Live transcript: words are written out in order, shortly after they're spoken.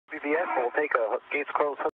WBS, we'll take a gates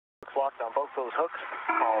closed, hooks locked on both those hooks.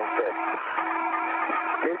 All good.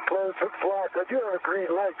 Gate closed, hooks locked. I do have a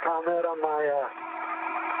green light comment on my,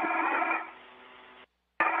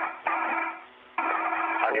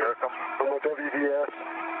 on your hook? on my WBS.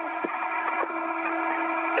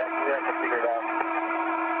 Yeah, we have to figure it out.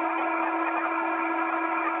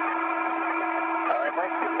 All right,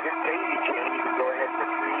 Mike, good daisy chain. You can go ahead and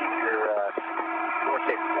retrieve your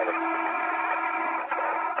 467.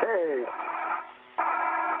 Okay.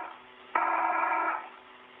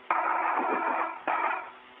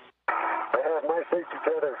 I have my safety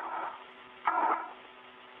tether.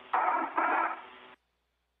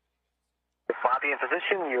 Bobby in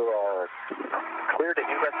position, you are cleared to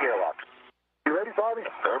ingress the airlock. You ready, Bobby?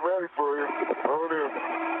 I'm ready for you. On in.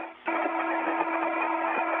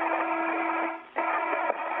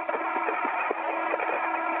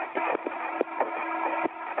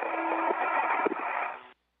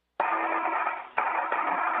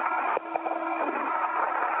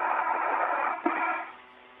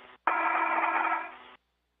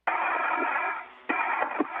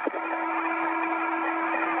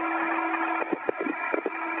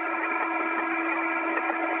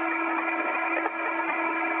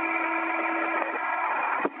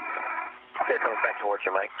 Here comes back towards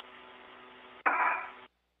you, Mike.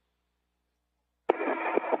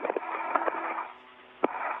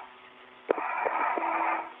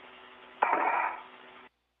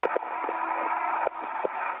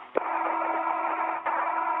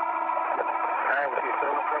 Alright, we'll see you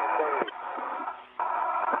thermal cover closed.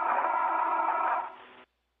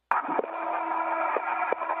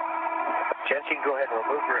 Gents, you can go ahead and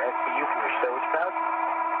remove your SPU from your stowage spout.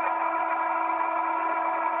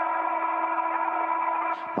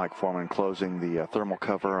 Mike Foreman closing the thermal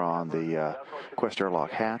cover on the Quest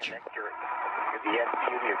Airlock hatch. The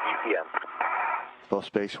SPU and your DCM.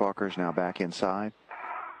 Both spacewalkers now back inside.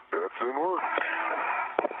 That's in work.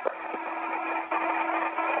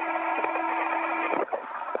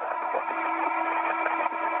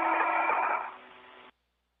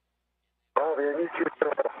 Bobby, I need you to...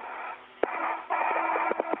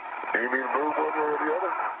 You mean move one way or the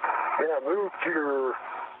other? Yeah, move to your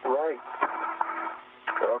right.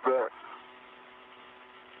 How's that?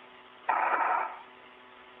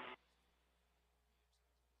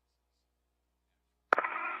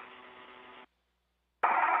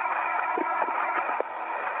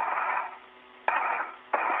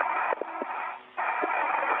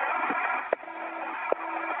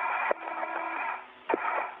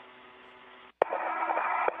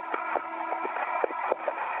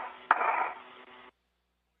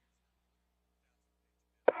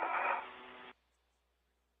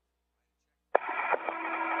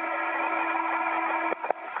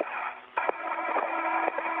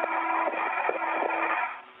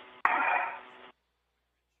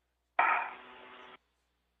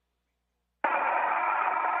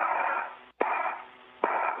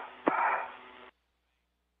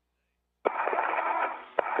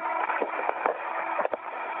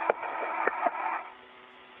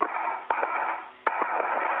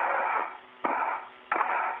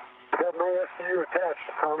 Got my SU attached,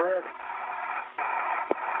 comrade.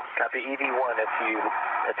 Copy EV1 SPU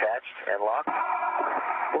attached and locked.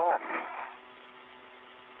 Locked.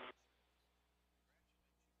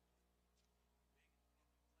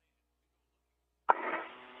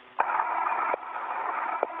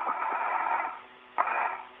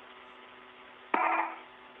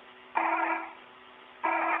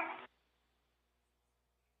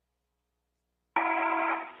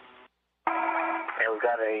 And we've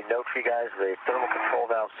got a note for you guys, the thermal control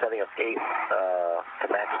valve setting up 8 to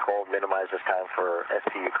max cold, minimize this time for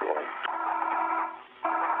SPU cooling.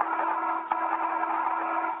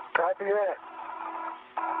 Copy that.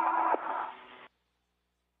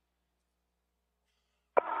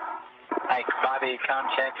 Hey, Bobby, com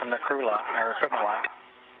check from the crew lock, or equipment lock.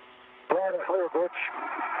 Loud and clear, Butch.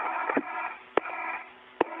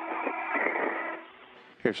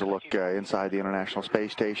 Here's a look inside the International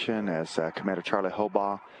Space Station as Commander Charlie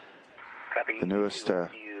Hobaugh, Copy the newest SPU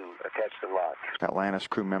attached and locked. Atlantis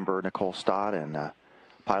crew member Nicole Stott, and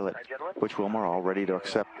pilot Butch Wilmore all ready to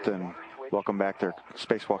accept and welcome back their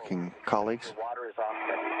spacewalking colleagues. The water is off.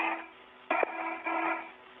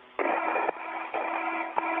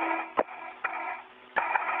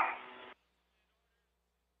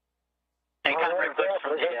 Hey, Comrade Butch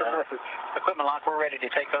from the equipment lock, we're ready to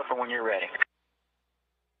take over when you're ready.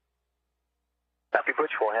 Copy,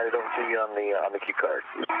 Butch. We'll hand it over to you on the cue card.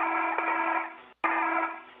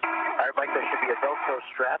 All right, Mike. There should be a Velcro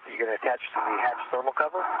strap that you're going to attach to the hatch thermal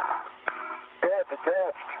cover. Yeah, it's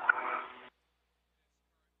attached.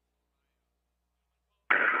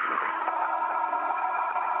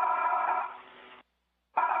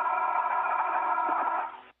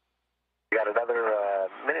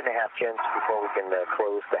 gents, before we can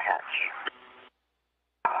close the hatch.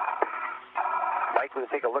 Mike, we'll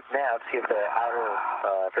take a look now to see if the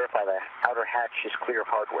verify the outer hatch is clear of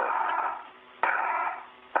hardware.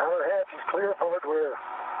 Outer hatch is clear of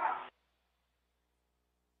hardware.